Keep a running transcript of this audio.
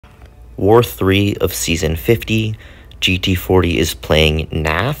War 3 of Season 50. GT40 is playing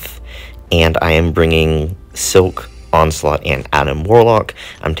Nath, and I am bringing Silk, Onslaught, and Adam Warlock.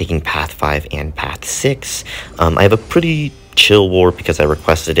 I'm taking Path 5 and Path 6. I have a pretty chill war because I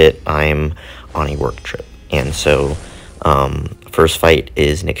requested it. I'm on a work trip, and so first fight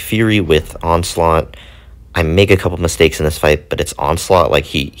is Nick Fury with Onslaught. I make a couple mistakes in this fight, but it's Onslaught. Like,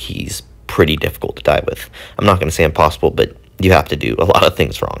 he's pretty difficult to die with. I'm not going to say impossible, but you have to do a lot of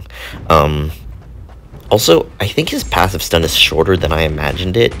things wrong. Also, I think his passive stun is shorter than I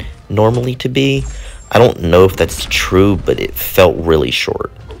imagined it normally to be. I don't know if that's true, but it felt really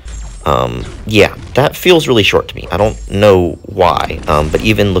short. Yeah, that feels really short to me. I don't know why, but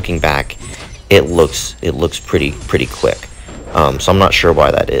even looking back, it looks pretty quick. So I'm not sure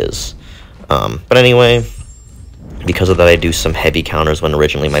why that is. But anyway, because of that, I do some heavy counters when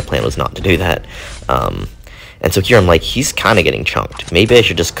originally my plan was not to do that. And so here I'm like, he's kind of getting chunked. Maybe I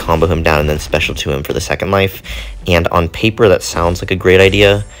should just combo him down and then special to him for the second life. And on paper, that sounds like a great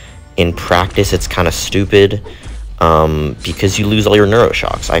idea. In practice, it's kind of stupid because you lose all your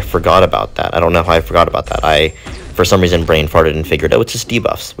neuroshocks. I forgot about that. I don't know how I forgot about that. I, for some reason, brain farted and figured, oh, it's just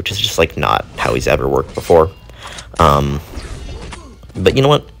debuffs, which is just like not how he's ever worked before. But you know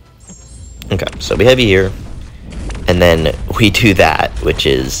what? Okay, so we heavy here, and then we do that, which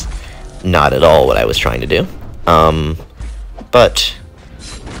is not at all what I was trying to do. But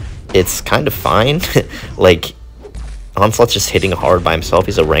it's kind of fine. Like, Onslaught's just hitting hard by himself.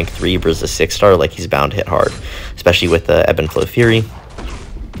 He's a rank 3 versus a 6-star. Like, he's bound to hit hard, especially with the Ebb and Flow Fury.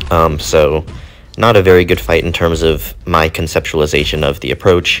 So not a very good fight in terms of my conceptualization of the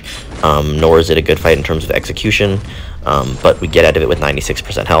approach, nor is it a good fight in terms of execution, but we get out of it with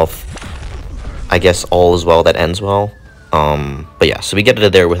 96% health. I guess all is well that ends well. But yeah, so we get out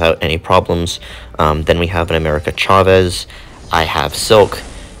of there without any problems. Then we have an America Chavez. I have Silk.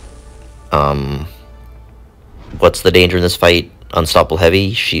 What's the danger in this fight? Unstoppable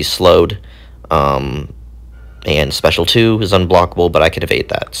Heavy. She's slowed. And Special 2 is unblockable, but I can evade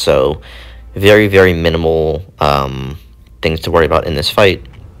that. So very, very minimal things to worry about in this fight.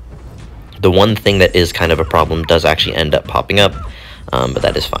 The one thing that is kind of a problem does actually end up popping up, but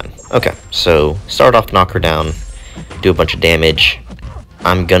that is fine. Okay, so start off, knock her down, do a bunch of damage.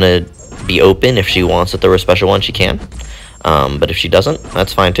 I'm gonna be open. If she wants to throw a special one, she can. But if she doesn't,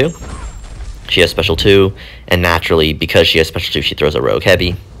 that's fine too. She has special 2, and naturally, because she has special 2, she throws a rogue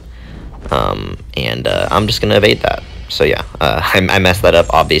heavy. And I'm just gonna evade that. So yeah, I messed that up,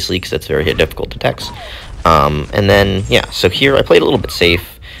 obviously, because it's very difficult to dex. And then, yeah, so here I played a little bit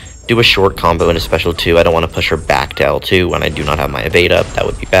safe. Do a short combo into special 2. I don't want to push her back to L2 when I do not have my evade up. That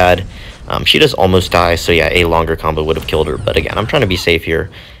would be bad. She does almost die, so yeah, a longer combo would have killed her. But again, I'm trying to be safe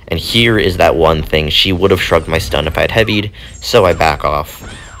here. And here is that one thing. She would have shrugged my stun if I had heavied, so I back off.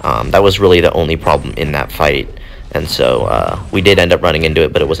 That was really the only problem in that fight. And so we did end up running into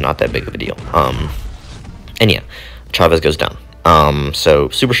it, but it was not that big of a deal. And yeah, Chavez goes down. So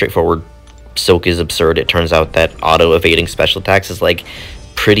super straightforward. Silk is absurd. It turns out that auto-evading special attacks is like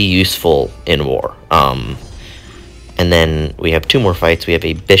pretty useful in war. And then we have 2 more fights. We have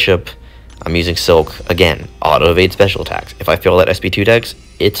a Bishop. I'm using Silk. Again, auto-evade special attacks. If I fail that SB2 dex,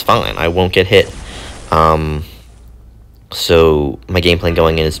 it's fine. I won't get hit. So my game plan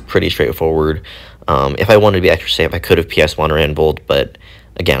going in is pretty straightforward. If I wanted to be extra safe, I could have PS1 or Invuled, but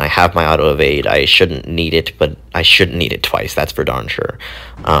again, I have my auto-evade. I shouldn't need it, but I shouldn't need it twice. That's for darn sure.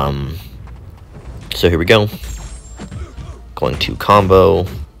 So here we go. Going to combo,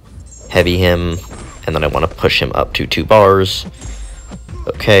 heavy him, and then I want to push him up to 2 bars.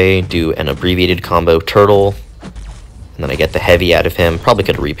 Okay, do an abbreviated combo, turtle, and then I get the heavy out of him. Probably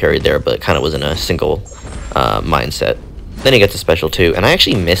could have reparried there, but kind of was in a single mindset. Then he gets a special 2, and I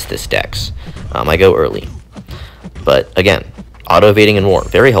actually missed this dex. I go early. But again, auto-evading in war,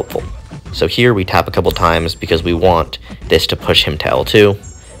 very helpful. So here we tap a couple times because we want this to push him to L2.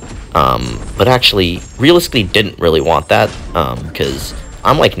 But actually, realistically didn't really want that because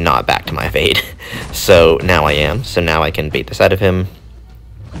I'm like not back to my evade. So now I am. So now I can bait this out of him.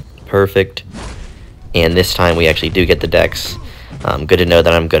 Perfect. And this time we actually do get the dex. Good to know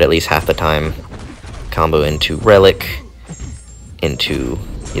that I'm good at least half the time. Combo into Relic. Into...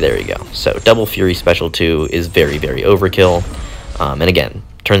 there you go. So double Fury special 2 is very, very overkill. And again,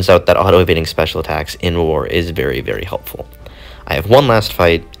 turns out that auto-evading special attacks in war is very, very helpful. I have one last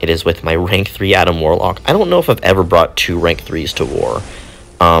fight. It is with my rank 3 Adam Warlock. I don't know if I've ever brought 2 rank 3s to war.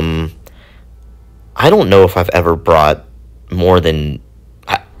 I don't know if I've ever brought more than...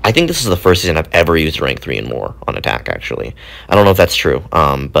 I think this is the first season I've ever used rank 3 in war on attack, actually. I don't know if that's true,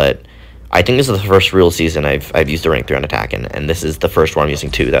 but I think this is the first real season I've used a rank 3 on attack, and this is the first where I'm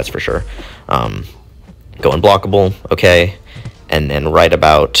using 2, that's for sure. Go unblockable, okay, and then right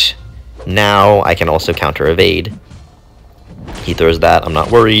about now I can also counter evade. He throws that, I'm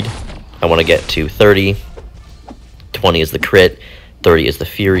not worried. I want to get to 30. 20 is the crit, 30 is the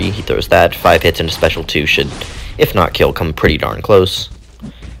fury. He throws that, 5 hits into special 2 should, if not kill, come pretty darn close.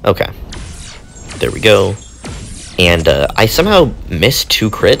 Okay, there we go. And I somehow missed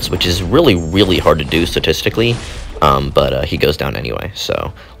 2 crits, which is really, really hard to do statistically. But he goes down anyway. So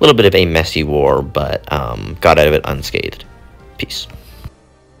a little bit of a messy war, but got out of it unscathed. Peace.